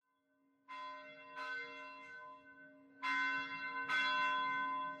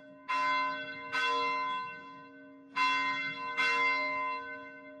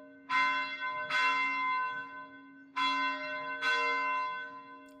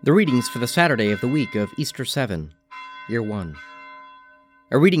The readings for the Saturday of the week of Easter 7, Year 1.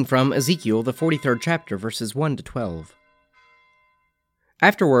 A reading from Ezekiel, the 43rd chapter, verses 1 to 12.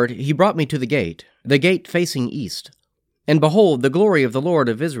 Afterward he brought me to the gate facing east. And behold, the glory of the Lord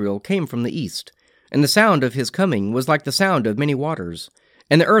of Israel came from the east, and the sound of his coming was like the sound of many waters,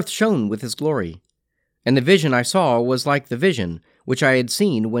 and the earth shone with his glory. And the vision I saw was like the vision which I had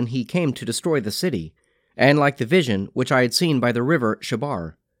seen when he came to destroy the city, and like the vision which I had seen by the river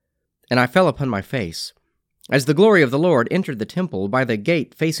Chebar. And I fell upon my face. As the glory of the Lord entered the temple by the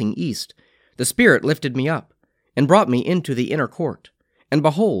gate facing east, the Spirit lifted me up, and brought me into the inner court. And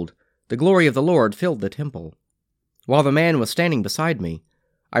behold, the glory of the Lord filled the temple. While the man was standing beside me,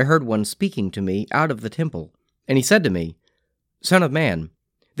 I heard one speaking to me out of the temple, and he said to me, Son of man,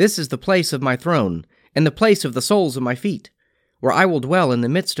 this is the place of my throne, and the place of the soles of my feet, where I will dwell in the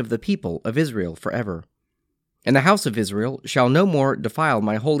midst of the people of Israel forever. And the house of Israel shall no more defile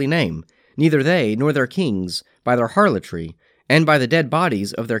my holy name, neither they nor their kings, by their harlotry, and by the dead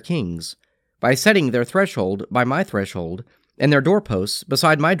bodies of their kings, by setting their threshold by my threshold, and their doorposts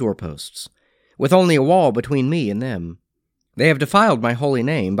beside my doorposts, with only a wall between me and them. They have defiled my holy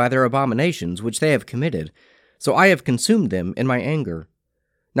name by their abominations which they have committed, so I have consumed them in my anger.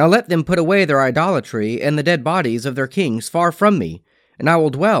 Now let them put away their idolatry and the dead bodies of their kings far from me, and I will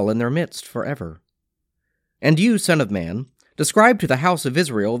dwell in their midst forever. And you, son of man, describe to the house of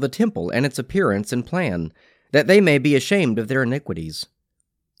Israel the temple and its appearance and plan, that they may be ashamed of their iniquities.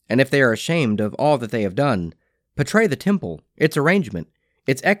 And if they are ashamed of all that they have done, portray the temple, its arrangement,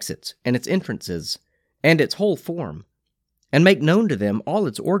 its exits and its entrances, and its whole form, and make known to them all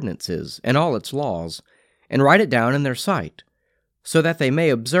its ordinances and all its laws, and write it down in their sight, so that they may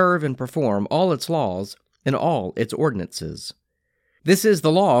observe and perform all its laws and all its ordinances. This is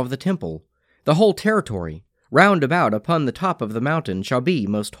the law of the temple. The whole territory, round about upon the top of the mountain, shall be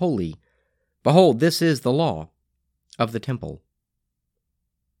most holy. Behold, this is the law of the temple.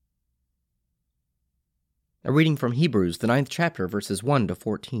 A reading from Hebrews, the 9th chapter, verses 1 to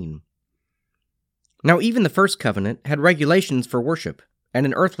 14. Now even the first covenant had regulations for worship, and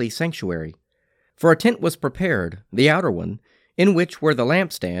an earthly sanctuary. For a tent was prepared, the outer one, in which were the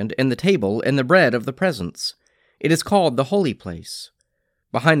lampstand, and the table, and the bread of the presence. It is called the holy place.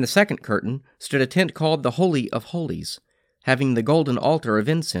 Behind the second curtain stood a tent called the Holy of Holies, having the golden altar of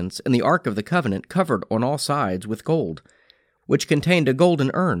incense and the ark of the covenant covered on all sides with gold, which contained a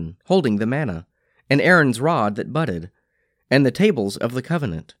golden urn holding the manna, and Aaron's rod that budded, and the tables of the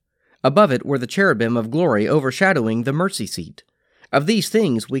covenant. Above it were the cherubim of glory overshadowing the mercy seat. Of these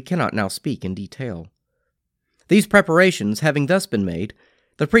things we cannot now speak in detail. These preparations having thus been made,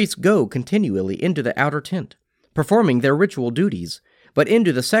 the priests go continually into the outer tent, performing their ritual duties, but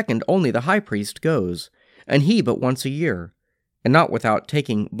into the second only the high priest goes, and he but once a year, and not without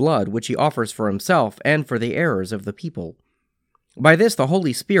taking blood which he offers for himself and for the errors of the people. By this the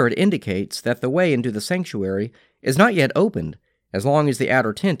Holy Spirit indicates that the way into the sanctuary is not yet opened, as long as the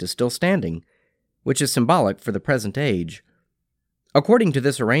outer tent is still standing, which is symbolic for the present age. According to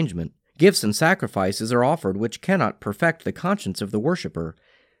this arrangement, gifts and sacrifices are offered which cannot perfect the conscience of the worshipper,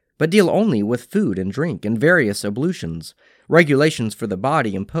 but deal only with food and drink and various ablutions, regulations for the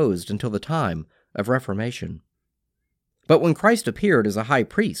body imposed until the time of Reformation. But when Christ appeared as a high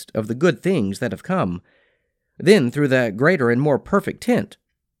priest of the good things that have come, then through the greater and more perfect tent,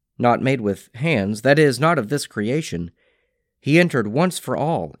 not made with hands, that is, not of this creation, he entered once for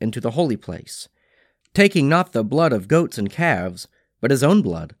all into the holy place, taking not the blood of goats and calves, but his own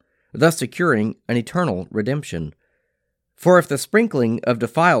blood, thus securing an eternal redemption. For if the sprinkling of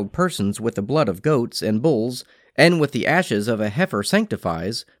defiled persons with the blood of goats and bulls, and with the ashes of a heifer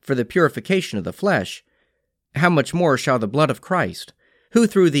sanctifies for the purification of the flesh, how much more shall the blood of Christ, who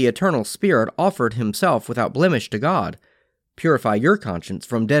through the eternal Spirit offered himself without blemish to God, purify your conscience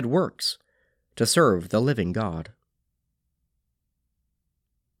from dead works, to serve the living God.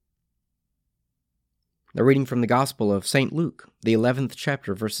 The reading from the Gospel of St. Luke, the 11th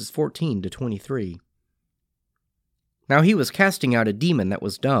chapter, verses 14 to 23. Now he was casting out a demon that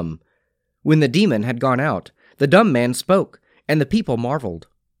was dumb. When the demon had gone out, the dumb man spoke, and the people marveled.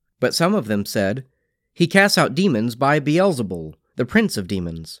 But some of them said, He casts out demons by Beelzebul, the prince of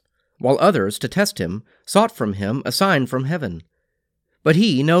demons, while others, to test him, sought from him a sign from heaven. But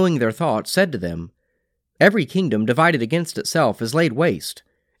he, knowing their thoughts, said to them, Every kingdom divided against itself is laid waste,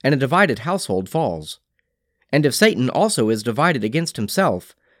 and a divided household falls. And if Satan also is divided against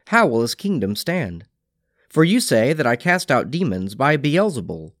himself, how will his kingdom stand? For you say that I cast out demons by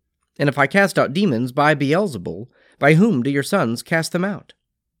Beelzebul, and if I cast out demons by Beelzebul, by whom do your sons cast them out?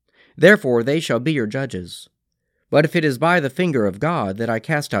 Therefore they shall be your judges. But if it is by the finger of God that I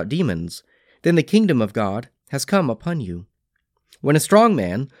cast out demons, then the kingdom of God has come upon you. When a strong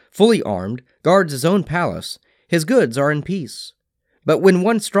man, fully armed, guards his own palace, his goods are in peace. But when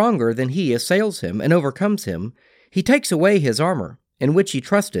one stronger than he assails him and overcomes him, he takes away his armor, in which he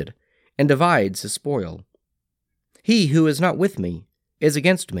trusted, and divides his spoil. He who is not with me is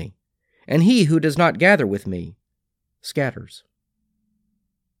against me, and he who does not gather with me scatters.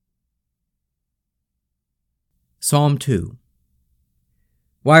 Psalm 2.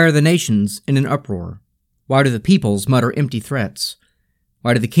 Why are the nations in an uproar? Why do the peoples mutter empty threats?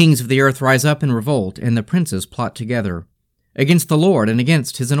 Why do the kings of the earth rise up in revolt, and the princes plot together against the Lord and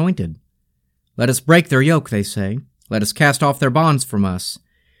against his anointed? Let us break their yoke, they say. Let us cast off their bonds from us.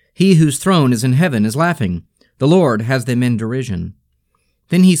 He whose throne is in heaven is laughing. The Lord has them in derision.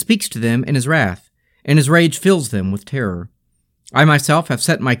 Then he speaks to them in his wrath, and his rage fills them with terror. I myself have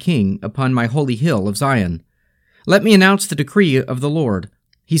set my king upon my holy hill of Zion. Let me announce the decree of the Lord.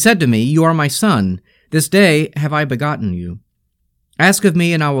 He said to me, You are my son. This day have I begotten you. Ask of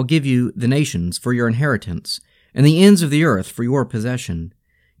me, and I will give you the nations for your inheritance, and the ends of the earth for your possession.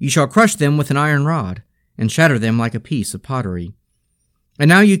 You shall crush them with an iron rod, and shatter them like a piece of pottery. And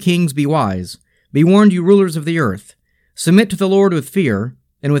now, you kings, be wise. Be warned, you rulers of the earth. Submit to the Lord with fear,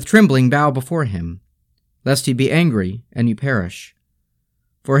 and with trembling bow before him, lest he be angry, and you perish.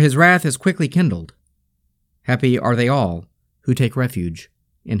 For his wrath is quickly kindled. Happy are they all who take refuge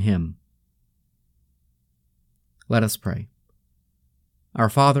in him. Let us pray. Our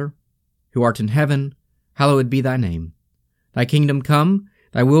Father, who art in heaven, hallowed be thy name. Thy kingdom come,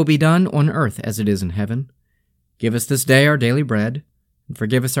 thy will be done on earth as it is in heaven. Give us this day our daily bread, and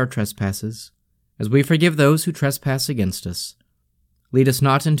forgive us our trespasses, as we forgive those who trespass against us. Lead us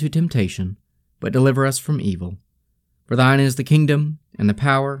not into temptation, but deliver us from evil. For thine is the kingdom, and the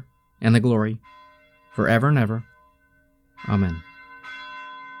power, and the glory, forever and ever. Amen.